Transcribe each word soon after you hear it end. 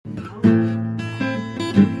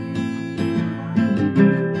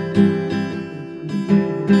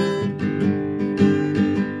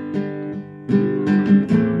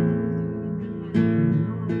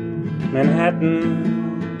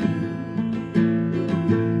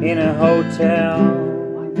in a hotel.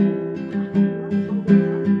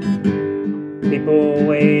 People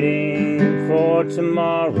waiting for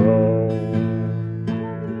tomorrow.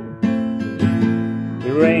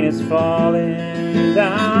 The rain is falling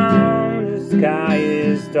down, the sky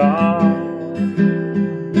is dark.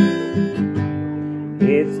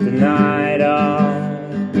 It's the night of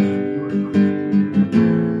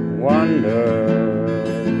wonders.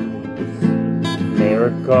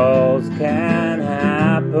 Miracles can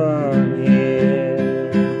happen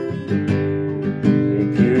here.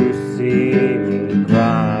 If you see me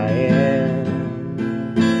crying,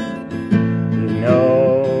 you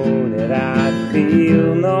know that I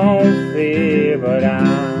feel no fear, but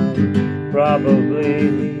I'm probably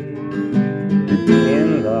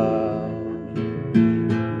in love.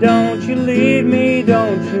 Don't you leave me,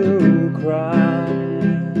 don't you cry.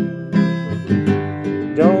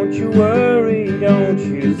 Don't you worry, don't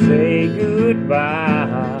you say goodbye.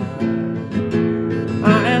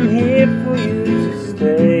 I am here for you to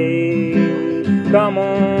stay. Come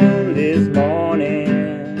on this morning,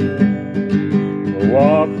 we'll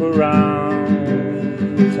walk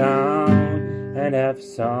around town and have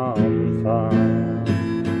some fun.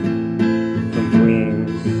 From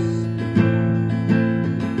Queens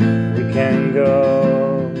we can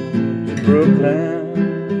go to Brooklyn,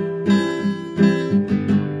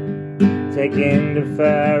 taking the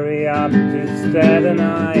ferry up to Staten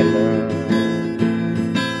Island,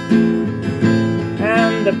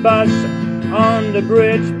 and the bus on the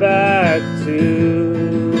bridge back to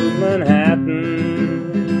Manhattan,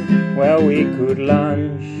 where we could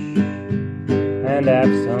lunch and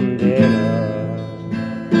have some dinner.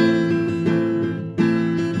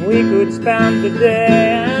 We could spend the day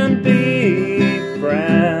and be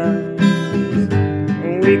friends.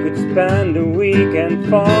 We could spend a week and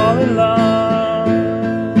fall in love.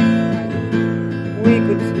 We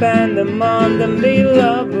could spend a month and be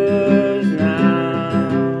lovers now.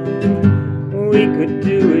 We could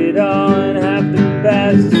do it all and have the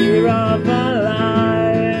best year of our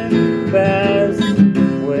life. Best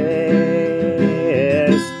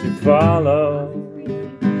ways to follow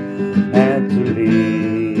and to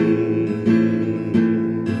lead,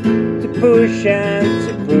 to push and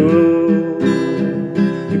to pull,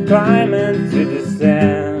 to climb and to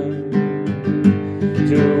descend,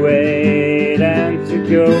 to wait and to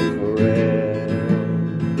go for it.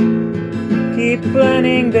 Keep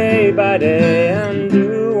planning day by day and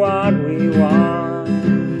do what we want,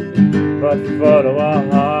 but follow our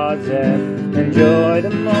hearts and enjoy the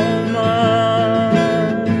moment.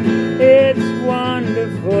 It's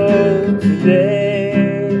wonderful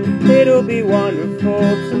today, it'll be wonderful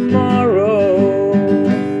tomorrow.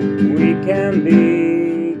 We can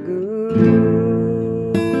be good.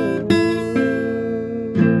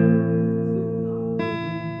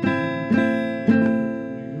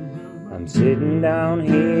 I'm sitting down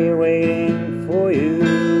here waiting for you,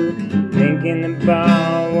 thinking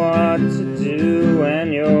about what to do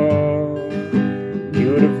when your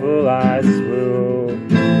beautiful eyes will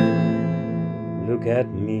look at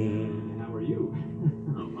me. How are you?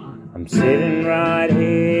 I'm sitting right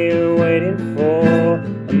here waiting for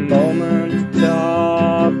a moment to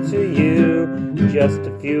talk to you. Just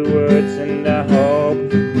a few words and I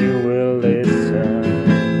hope